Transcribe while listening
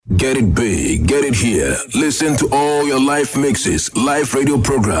Get it big, get it here. Listen to all your live mixes, live radio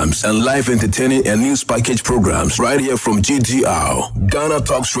programs, and live entertaining and news package programs right here from GTR, Ghana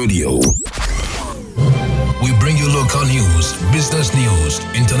Talks Radio. We bring you local news, business news,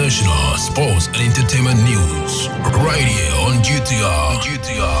 international, sports, and entertainment news right here on GTR.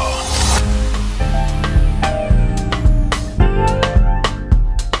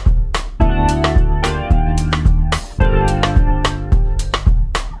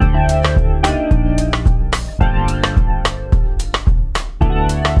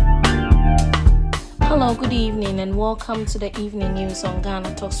 Good evening and welcome to the evening news on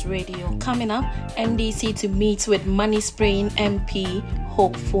Ghana Talks Radio. Coming up, NDC to meet with money spraying MP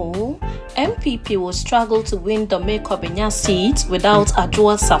hopeful. MPP will struggle to win the Dominic seat without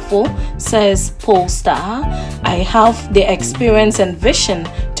Adwoa Safo, says pollster. I have the experience and vision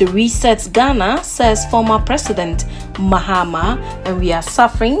to reset Ghana, says former President Mahama, and we are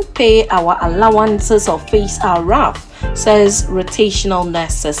suffering, pay our allowances or face our wrath, says rotational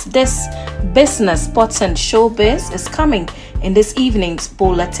nurses. This business, sports and showbiz is coming in this evening's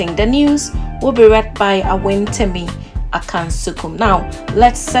bulletin. The news will be read by Awentemi Akansukum. Now,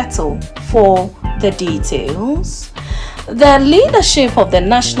 let's settle for the details. The leadership of the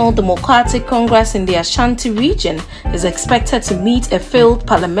National Democratic Congress in the Ashanti region is expected to meet a failed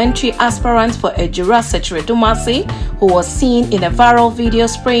parliamentary aspirant for Ejura Sechredumasi, who was seen in a viral video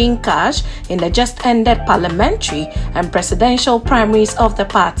spraying cash in the just-ended parliamentary and presidential primaries of the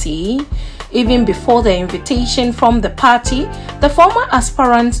party. Even before the invitation from the party, the former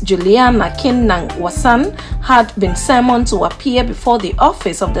aspirant Juliana Kinnang Wasan had been summoned to appear before the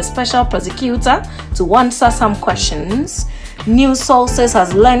office of the special prosecutor to answer some questions. News sources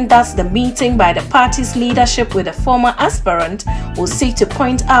has learned that the meeting by the party's leadership with the former aspirant will seek to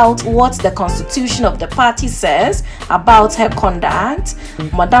point out what the constitution of the party says about her conduct.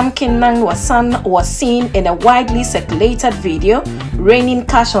 Madam Kinnang Wasan was seen in a widely circulated video raining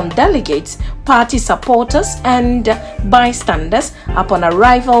cash on delegates, party supporters and bystanders upon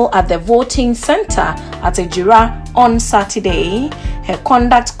arrival at the voting center at Ejura on Saturday. Her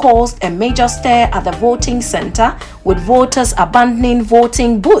conduct caused a major stir at the voting center, with voters abandoning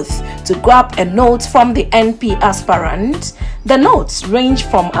voting booths to grab a note from the NP aspirant. The notes range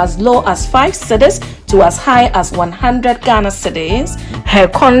from as low as 5 cedis to as high as 100 Ghana cedis. Her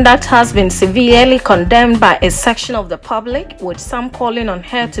conduct has been severely condemned by a section of the public, with some calling on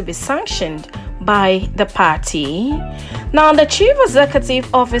her to be sanctioned by the party. Now, the Chief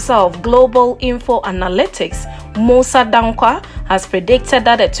Executive Officer of Global Info Analytics, Musa Dankwa, has predicted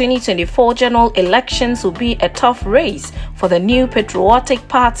that the 2024 general elections will be a tough race for the new patriotic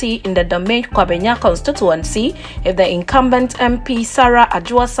party in the Dominic Kwabenya constituency if the incumbent MP Sarah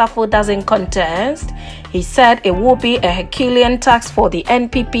Adwoa Safo doesn't contest. He said it will be a Herculean task for the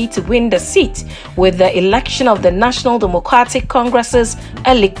NPP to win the seat, with the election of the National Democratic Congress's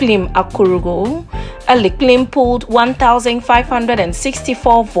Eliklim Akurugu. Eliklim pulled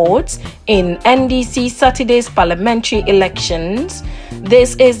 1,564 votes in NDC Saturday's parliamentary elections.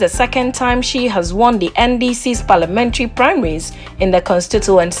 This is the second time she has won the NDC's parliamentary primaries in the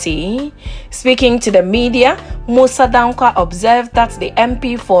constituency. Speaking to the media, Musa Dankwa observed that the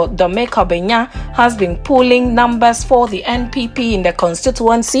MP for Dominic Kwabenya has been pulling numbers for the NPP in the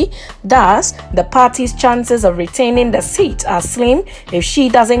constituency. Thus, the party's chances of retaining the seat are slim if she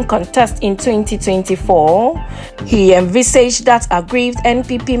doesn't contest in 2024. He envisaged that aggrieved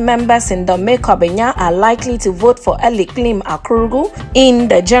NPP members in Dominic Kwabenya are likely to vote for Eliklim Akurugu in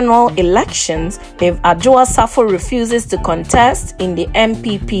the general elections if Adwoa Safo refuses to contest in the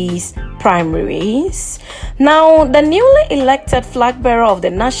MPP's primaries. Now, the newly elected flag bearer of the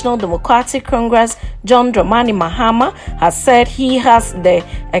National Democratic Congress, John Dramani Mahama, has said he has the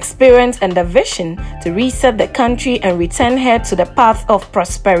experience and the vision to reset the country and return her to the path of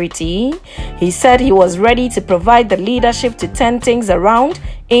prosperity. He said he was ready to provide the leadership to turn things around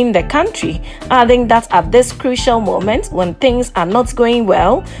in the country, adding that at this crucial moment when things are not going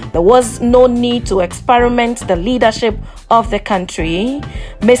well, there was no need to experiment the leadership of the country.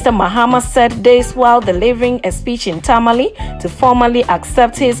 Mr. Mahama said this while delivering a speech in Tamale to formally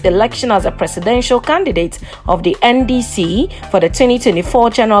accept his election as a presidential candidate of the NDC for the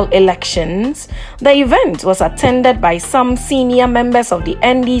 2024 general elections. The event was attended by some senior members of the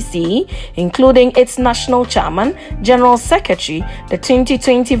NDC, including its national chairman, general secretary, the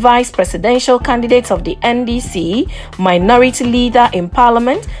 2020 2020 vice presidential candidate of the NDC, minority leader in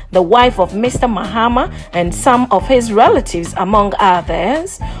parliament, the wife of Mr. Mahama, and some of his relatives, among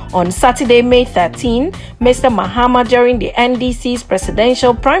others. On Saturday, May 13, Mr. Mahama, during the NDC's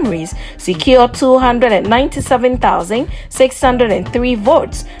presidential primaries, secured 297,603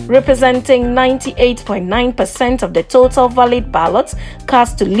 votes, representing 98.9% of the total valid ballots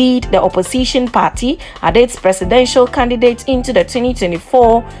cast to lead the opposition party at its presidential candidate into the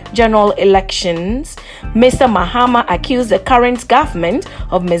 2024 general elections. Mr. Mahama accused the current government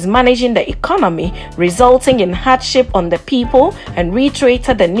of mismanaging the economy, resulting in hardship on the people, and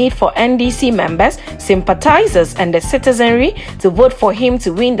reiterated the need for NDC members, sympathizers, and the citizenry to vote for him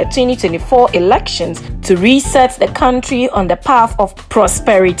to win the 2024 elections to reset the country on the path of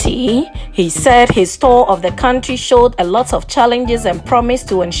prosperity. He said his tour of the country showed a lot of challenges and promised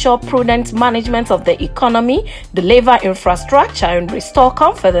to ensure prudent management of the economy, deliver infrastructure, and restore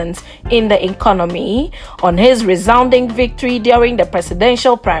confidence in the economy. On his resounding victory during the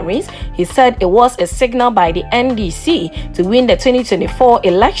presidential primaries, he said it was a signal by the NDC to win the 2024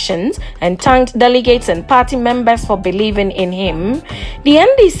 elections and thanked delegates and party members for believing in him. The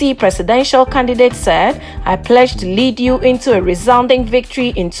NDC presidential candidate said, "I pledge to lead you into a resounding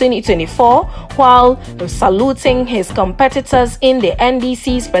victory in 2024," while saluting his competitors in the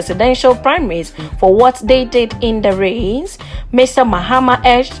NDC's presidential primaries for what they did in the race. Mr. Mahama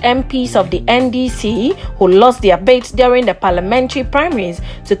urged MPs of the NDC who lost their bids during the parliamentary primaries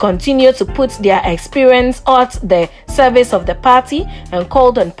to continue to put their experience at the service of the party, and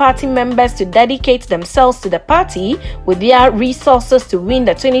called on party members to dedicate themselves to the party with their resources to win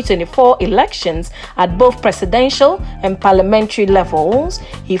the 2024 elections at both presidential and parliamentary levels.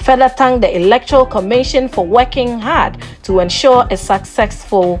 He further thanked the Electoral Commission for working hard to ensure a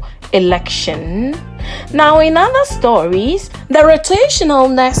successful election. Now, in other stories, the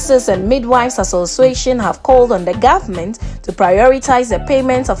Rotational Nurses and Midwives Association have called on the government to prioritize the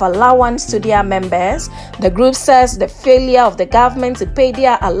payment of allowance to their members. The group says the failure of the government to pay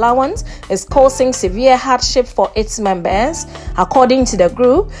their allowance is causing severe hardship for its members. According to the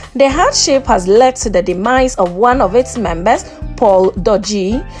group, the hardship has led to the demise of one of its members, Paul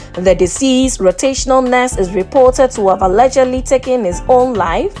Doji. The deceased rotational nurse is reported to have allegedly taken his own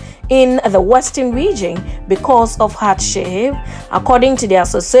life in the Western region because of hardship. According to the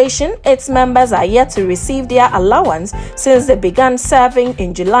association, its members are yet to receive their allowance since they began serving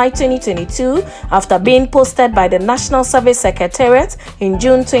in July 2022 after being posted by the National Service Secretariat in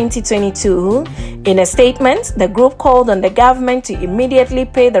June 2022. In a statement, the group called on the government to immediately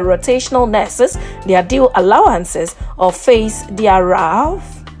pay the rotational nurses their due allowances or face their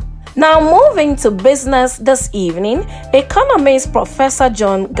wrath. Now, moving to business this evening, economist Professor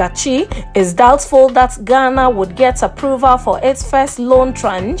John Gachi is doubtful that Ghana would get approval for its first loan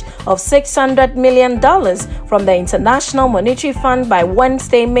tranche of $600 million from the International Monetary Fund by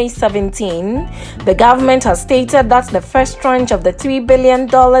Wednesday, May 17. The government has stated that the first tranche of the $3 billion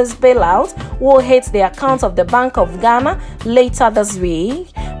bailout will hit the account of the Bank of Ghana later this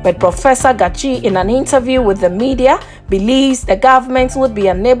week. But Professor Gachi, in an interview with the media, believes the government would be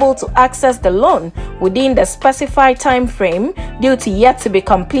unable to access the loan within the specified time frame due to yet to be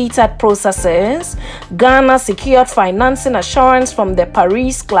completed processes. Ghana secured financing assurance from the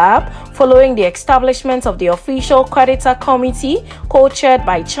Paris Club following the establishment of the official creditor committee co-chaired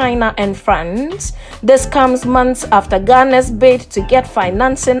by China and France. This comes months after Ghana's bid to get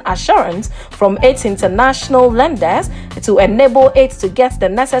financing assurance from its international lenders to enable it to get the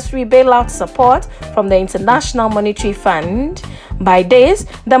necessary bailout support from the International Monetary Fund. By this,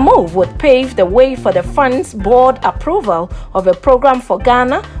 the move would pave the way for the fund's board approval of a program for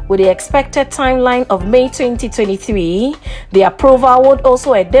Ghana with the expected timeline of May 2023. The approval would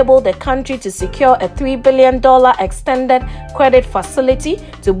also enable the country to secure a $3 billion extended credit facility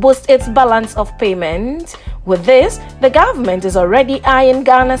to boost its balance of payment. With this, the government is already eyeing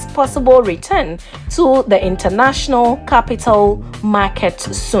Ghana's possible return to the international capital market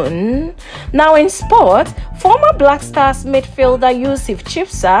soon. Now in sport, former Black Stars midfielder Yusuf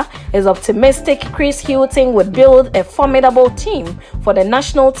Chipsa is optimistic Chris Hilton would build a formidable team for the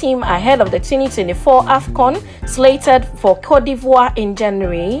national team ahead of the 2024 AFCON slated for Cote d'Ivoire in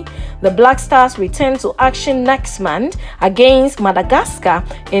January. The Black Stars return to action next month against Madagascar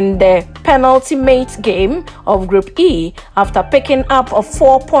in the penultimate game of Group E after picking up a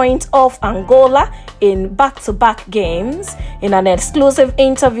 4 points off Angola in back-to-back games. In an exclusive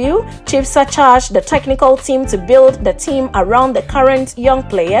interview, Chipsa charged the technical team to build the team around the current young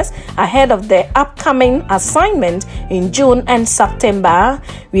players ahead of the upcoming assignment in June and September.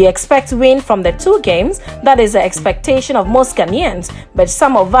 We expect win from the 2 games. That is the expectation of most Ghanaians. But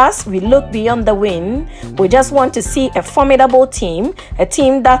some of us, we look beyond the win. We just want to see a formidable team, a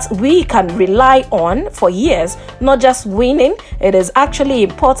team that we can rely on for years, not just winning. It is actually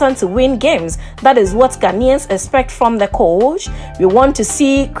important to win games. That is what Ghanaians expect from the coach. We want to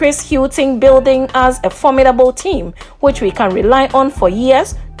see Chris Hughton building us a formidable team, which we can rely on for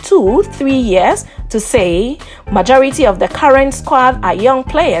years, 2-3 years, to say majority of the current squad are young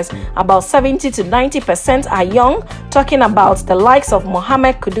players. About 70 to 90% are young, talking about the likes of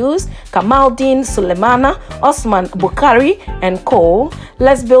Mohamed Kudus, Kamaldeen Sulemana, Osman Bukhari, and co.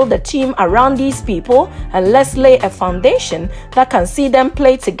 Let's build the team around these people and let's lay a foundation that can see them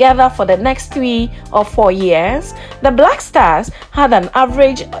play together for the next 3 or 4 years. The Black Stars had an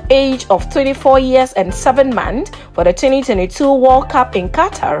average age of 24 years and 7 months for the 2022 World Cup in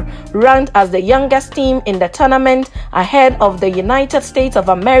Qatar, ranked as the youngest team in the tournament ahead of the United States of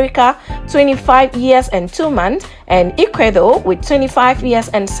America, 25 years and 2 months, and Ecuador with 25 years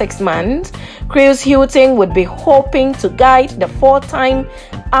and 6 months. Chris Hughton would be hoping to guide the 4-time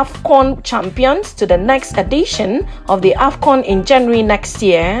AFCON champions to the next edition of the AFCON in January next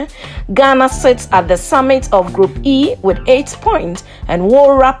year. Ghana sits at the summit of Group E with 8 points and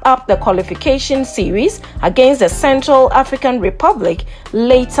will wrap up the qualification series against the Central African Republic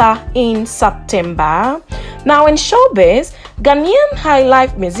later in September. Now in showbiz, Ghanaian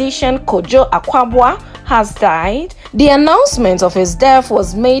high-life musician Kojo Akwabwa has died. The announcement of his death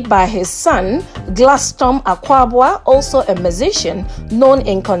was made by his son, Glaston Akwabwa, also a musician known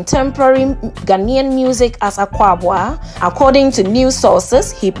in contemporary Ghanaian music as Akwabwa. According to news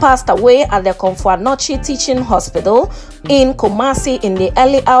sources, he passed away at the Komfo-Anokye Teaching Hospital in Kumasi in the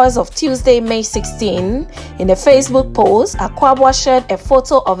early hours of Tuesday, May 16. In a Facebook post, Akwabwa shared a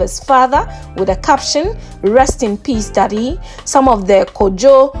photo of his father with a caption, "Rest in peace, Daddy." Some of the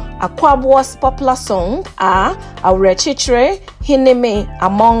Kojo Akwabwa's popular songs are Awerechichire, Hineme,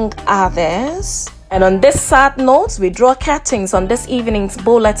 among others. And on this sad note, we draw curtains on this evening's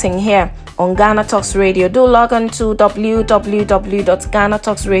bulletin here on Ghana Talks Radio. Do log on to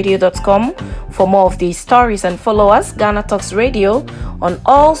www.GhanaTalksRadio.com for more of these stories and follow us, Ghana Talks Radio, on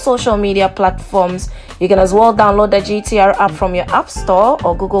all social media platforms. You can as well download the GTR app from your App Store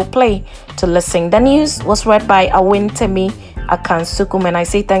or Google Play to listen. The news was read by Awintemi Akansukum, and I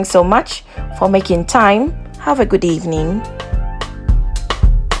say thanks so much for making time. Have a good evening.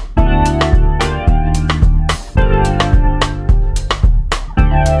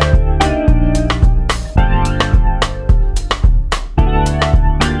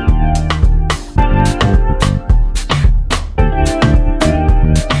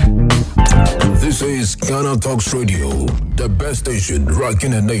 This is Ghana Talks Radio, the best station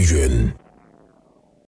rocking the nation.